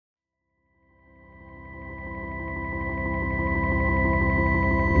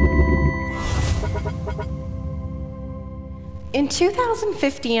In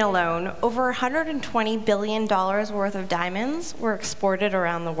 2015 alone, over $120 billion worth of diamonds were exported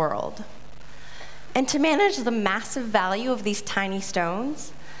around the world. And to manage the massive value of these tiny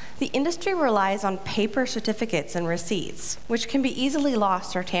stones, the industry relies on paper certificates and receipts, which can be easily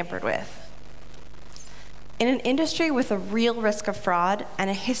lost or tampered with. In an industry with a real risk of fraud and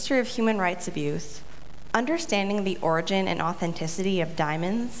a history of human rights abuse, understanding the origin and authenticity of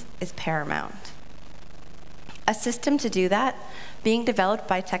diamonds is paramount. A system to do that, being developed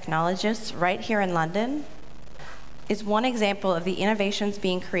by technologists right here in London, is one example of the innovations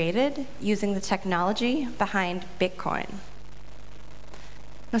being created using the technology behind Bitcoin.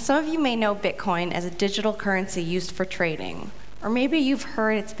 Now, some of you may know Bitcoin as a digital currency used for trading, or maybe you've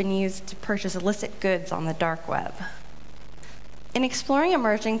heard it's been used to purchase illicit goods on the dark web. In exploring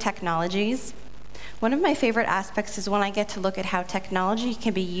emerging technologies, one of my favorite aspects is when I get to look at how technology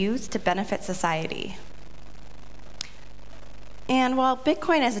can be used to benefit society. And while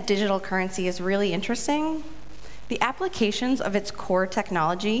Bitcoin as a digital currency is really interesting, the applications of its core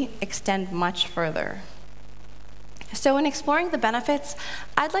technology extend much further. So in exploring the benefits,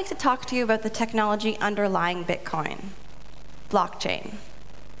 I'd like to talk to you about the technology underlying Bitcoin, blockchain.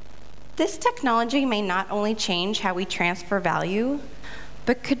 This technology may not only change how we transfer value,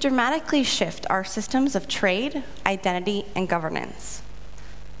 but could dramatically shift our systems of trade, identity, and governance.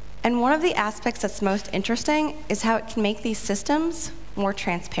 And one of the aspects that's most interesting is how it can make these systems more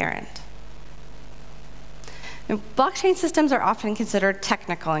transparent. Now, blockchain systems are often considered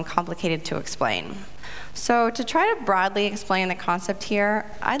technical and complicated to explain. So to try to broadly explain the concept here,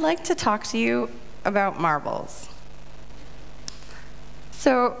 I'd like to talk to you about marbles.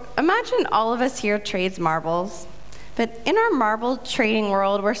 So imagine all of us here trades marbles, but in our marble trading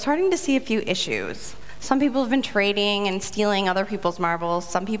world, we're starting to see a few issues. Some people have been trading and stealing other people's marbles.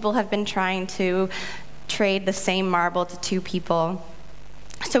 Some people have been trying to trade the same marble to two people.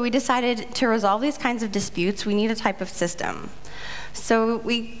 So we decided to resolve these kinds of disputes, we need a type of system. So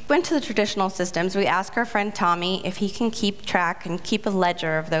we went to the traditional systems. We asked our friend Tommy if he can keep track and keep a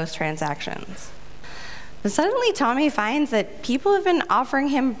ledger of those transactions. But suddenly Tommy finds that people have been offering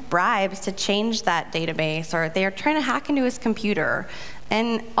him bribes to change that database, or they're trying to hack into his computer.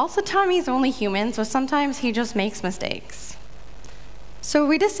 And also Tommy's only human, so sometimes he just makes mistakes. So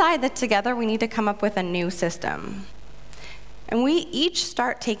we decide that together we need to come up with a new system. And we each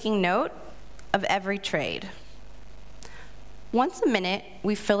start taking note of every trade. Once a minute,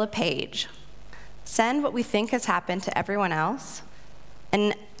 we fill a page, send what we think has happened to everyone else,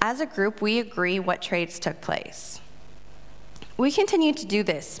 and as a group, we agree what trades took place. We continue to do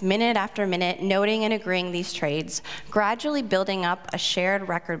this minute after minute, noting and agreeing these trades, gradually building up a shared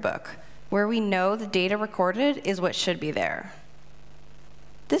record book where we know the data recorded is what should be there.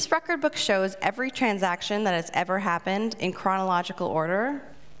 This record book shows every transaction that has ever happened in chronological order,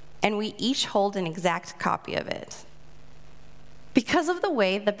 and we each hold an exact copy of it. Because of the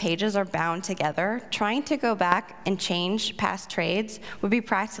way the pages are bound together, trying to go back and change past trades would be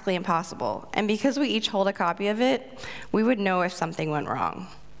practically impossible. And because we each hold a copy of it, we would know if something went wrong.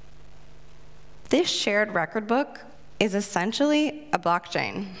 This shared record book is essentially a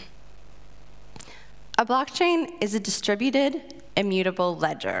blockchain. A blockchain is a distributed, immutable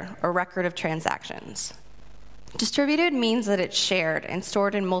ledger, or record of transactions. Distributed means that it's shared and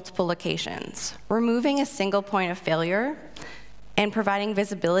stored in multiple locations, removing a single point of failure and providing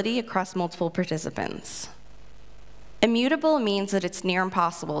visibility across multiple participants. Immutable means that it's near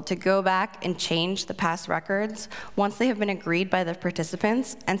impossible to go back and change the past records once they have been agreed by the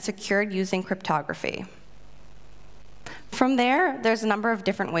participants and secured using cryptography. From there, there's a number of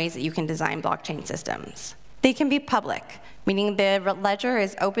different ways that you can design blockchain systems. They can be public, meaning the ledger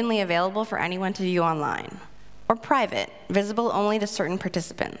is openly available for anyone to view online, or private, visible only to certain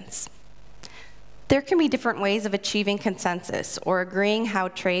participants. There can be different ways of achieving consensus or agreeing how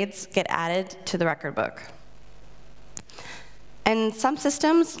trades get added to the record book. And some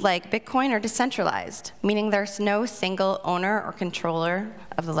systems, like Bitcoin, are decentralized, meaning there's no single owner or controller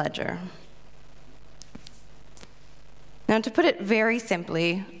of the ledger. Now, to put it very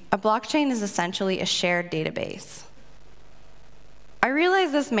simply, a blockchain is essentially a shared database. I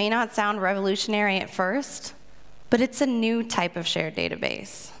realize this may not sound revolutionary at first, but it's a new type of shared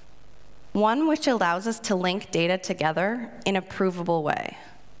database. One which allows us to link data together in a provable way.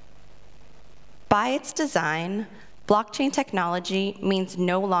 By its design, blockchain technology means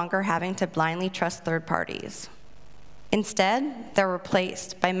no longer having to blindly trust third parties. Instead, they're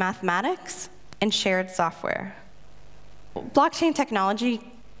replaced by mathematics and shared software. Blockchain technology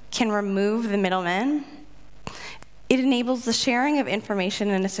can remove the middleman. It enables the sharing of information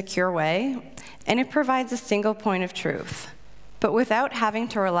in a secure way, and it provides a single point of truth, but without having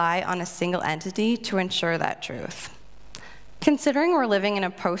to rely on a single entity to ensure that truth. Considering we're living in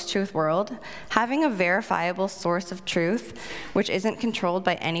a post-truth world, having a verifiable source of truth, which isn't controlled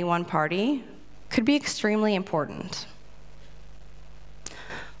by any one party, could be extremely important.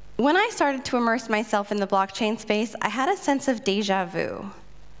 When I started to immerse myself in the blockchain space, I had a sense of déjà vu.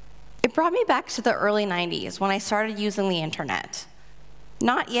 It brought me back to the early 90s when I started using the internet.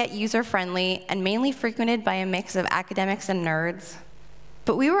 Not yet user-friendly and mainly frequented by a mix of academics and nerds,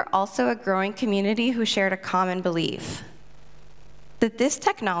 but we were also a growing community who shared a common belief that this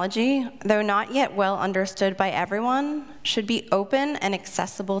technology, though not yet well understood by everyone, should be open and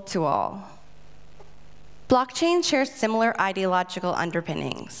accessible to all. Blockchain shares similar ideological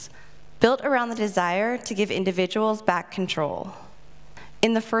underpinnings, built around the desire to give individuals back control.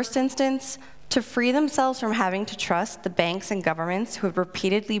 In the first instance, to free themselves from having to trust the banks and governments who have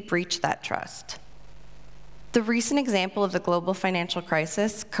repeatedly breached that trust. The recent example of the global financial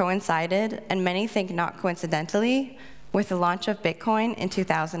crisis coincided, and many think not coincidentally, with the launch of Bitcoin in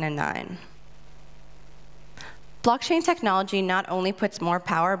 2009. Blockchain technology not only puts more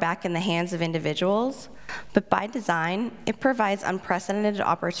power back in the hands of individuals, but by design, it provides unprecedented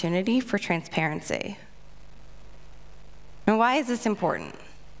opportunity for transparency. And why is this important?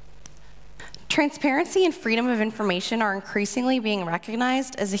 Transparency and freedom of information are increasingly being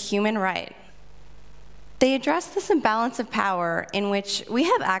recognized as a human right. They address this imbalance of power in which we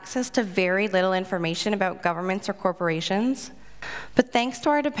have access to very little information about governments or corporations, but thanks to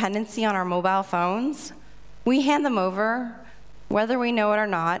our dependency on our mobile phones, we hand them over, whether we know it or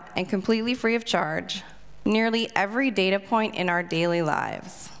not, and completely free of charge, nearly every data point in our daily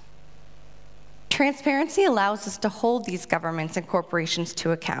lives. Transparency allows us to hold these governments and corporations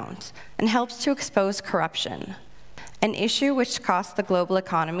to account and helps to expose corruption, an issue which costs the global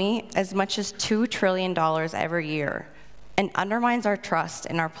economy as much as $2 trillion every year and undermines our trust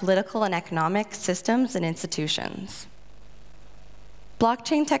in our political and economic systems and institutions.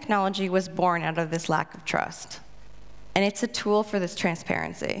 Blockchain technology was born out of this lack of trust, and it's a tool for this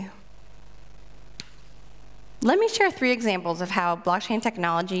transparency. Let me share 3 examples of how blockchain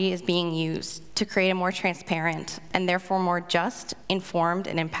technology is being used to create a more transparent and therefore more just, informed,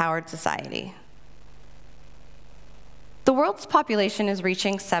 and empowered society. The world's population is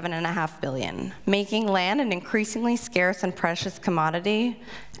reaching 7.5 billion, making land an increasingly scarce and precious commodity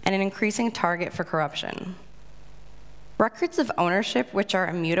and an increasing target for corruption. Records of ownership, which are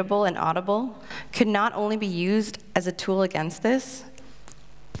immutable and auditable, could not only be used as a tool against this,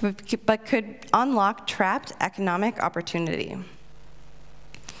 but could unlock trapped economic opportunity.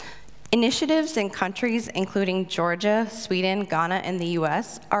 Initiatives in countries including Georgia, Sweden, Ghana, and the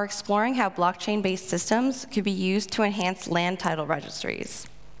US are exploring how blockchain-based systems could be used to enhance land title registries.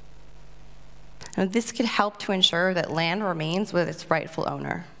 Now, this could help to ensure that land remains with its rightful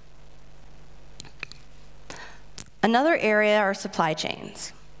owner. Another area are supply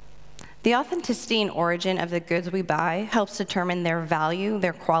chains. The authenticity and origin of the goods we buy helps determine their value,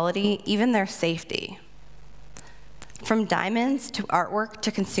 their quality, even their safety. From diamonds to artwork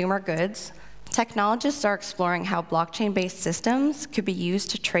to consumer goods, technologists are exploring how blockchain-based systems could be used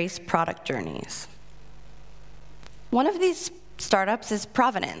to trace product journeys. One of these startups is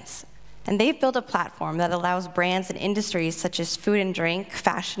Provenance, and they've built a platform that allows brands and industries such as food and drink,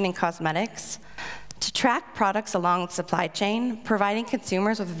 fashion, and cosmetics to track products along the supply chain, providing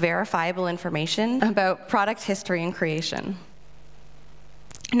consumers with verifiable information about product history and creation.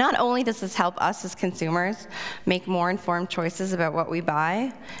 Not only does this help us as consumers make more informed choices about what we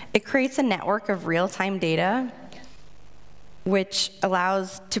buy, it creates a network of real-time data which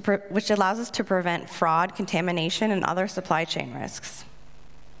allows us to prevent fraud, contamination, and other supply chain risks.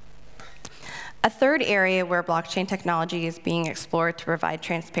 A third area where blockchain technology is being explored to provide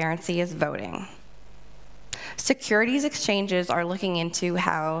transparency is voting. Securities exchanges are looking into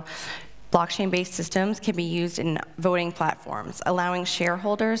how blockchain-based systems can be used in voting platforms, allowing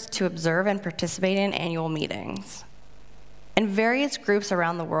shareholders to observe and participate in annual meetings. And various groups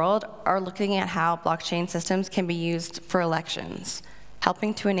around the world are looking at how blockchain systems can be used for elections,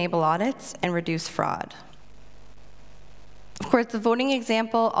 helping to enable audits and reduce fraud. Of course, the voting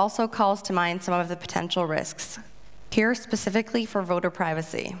example also calls to mind some of the potential risks, here specifically for voter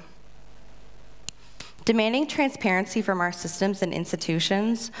privacy. Demanding transparency from our systems and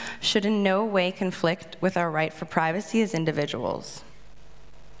institutions should in no way conflict with our right for privacy as individuals.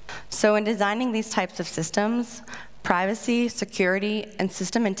 So in designing these types of systems, privacy, security, and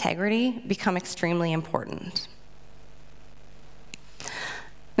system integrity become extremely important.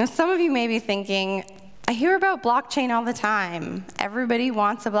 Now, some of you may be thinking, I hear about blockchain all the time. Everybody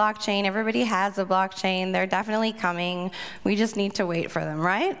wants a blockchain, everybody has a blockchain, they're definitely coming. We just need to wait for them,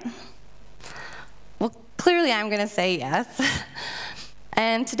 right? Well, clearly I'm gonna say yes.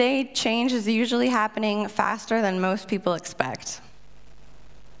 And today, change is usually happening faster than most people expect.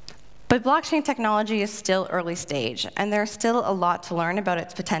 But blockchain technology is still early stage, and there's still a lot to learn about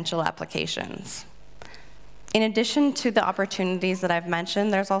its potential applications. In addition to the opportunities that I've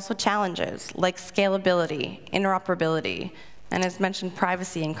mentioned, there's also challenges like scalability, interoperability, and as mentioned,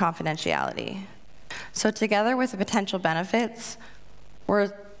 privacy and confidentiality. So together with the potential benefits,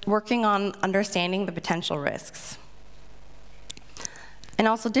 we're working on understanding the potential risks. And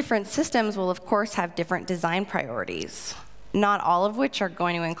also different systems will of course have different design priorities, not all of which are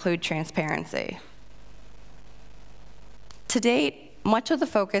going to include transparency. To date, much of the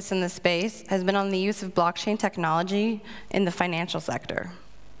focus in this space has been on the use of blockchain technology in the financial sector.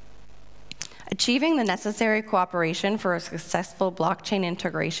 Achieving the necessary cooperation for a successful blockchain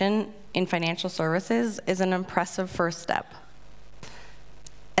integration in financial services is an impressive first step.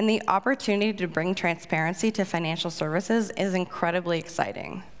 And the opportunity to bring transparency to financial services is incredibly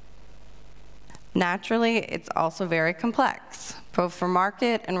exciting. Naturally, it's also very complex, both for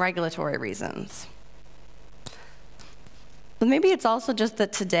market and regulatory reasons. But maybe it's also just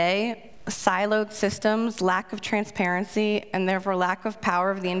that today, siloed systems, lack of transparency, and therefore lack of power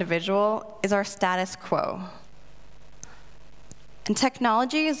of the individual is our status quo. And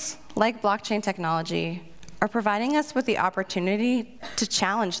technologies, like blockchain technology, are providing us with the opportunity to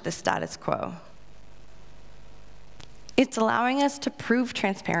challenge this status quo. It's allowing us to prove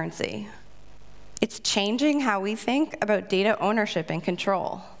transparency. It's changing how we think about data ownership and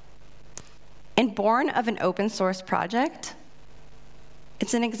control. And born of an open source project,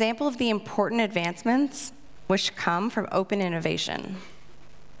 it's an example of the important advancements which come from open innovation.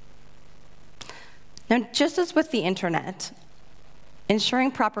 Now, just as with the internet, ensuring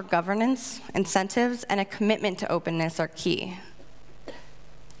proper governance, incentives, and a commitment to openness are key.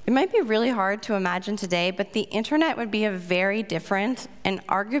 It might be really hard to imagine today, but the internet would be a very different and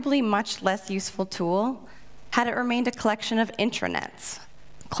arguably much less useful tool had it remained a collection of intranets,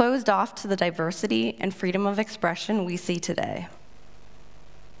 closed off to the diversity and freedom of expression we see today.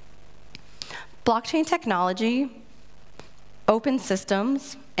 Blockchain technology, open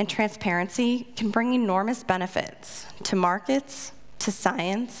systems, and transparency can bring enormous benefits to markets, to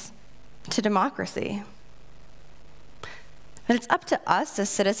science, to democracy. But it's up to us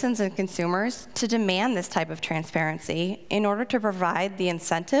as citizens and consumers to demand this type of transparency in order to provide the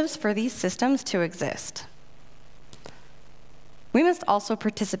incentives for these systems to exist. We must also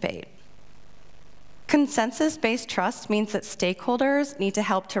participate. Consensus-based trust means that stakeholders need to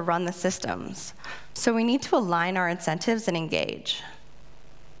help to run the systems, so we need to align our incentives and engage.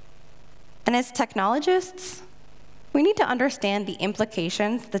 And as technologists, we need to understand the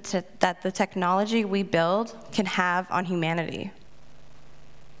implications that the technology we build can have on humanity.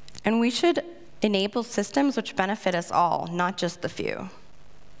 And we should enable systems which benefit us all, not just the few.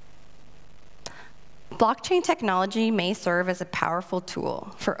 Blockchain technology may serve as a powerful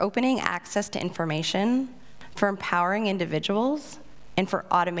tool for opening access to information, for empowering individuals, and for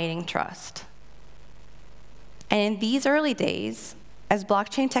automating trust. And in these early days, as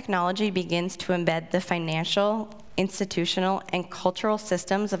blockchain technology begins to embed the financial, institutional, and cultural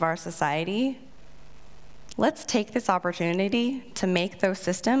systems of our society, let's take this opportunity to make those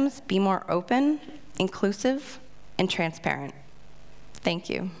systems be more open, inclusive, and transparent. Thank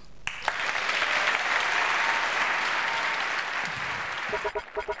you.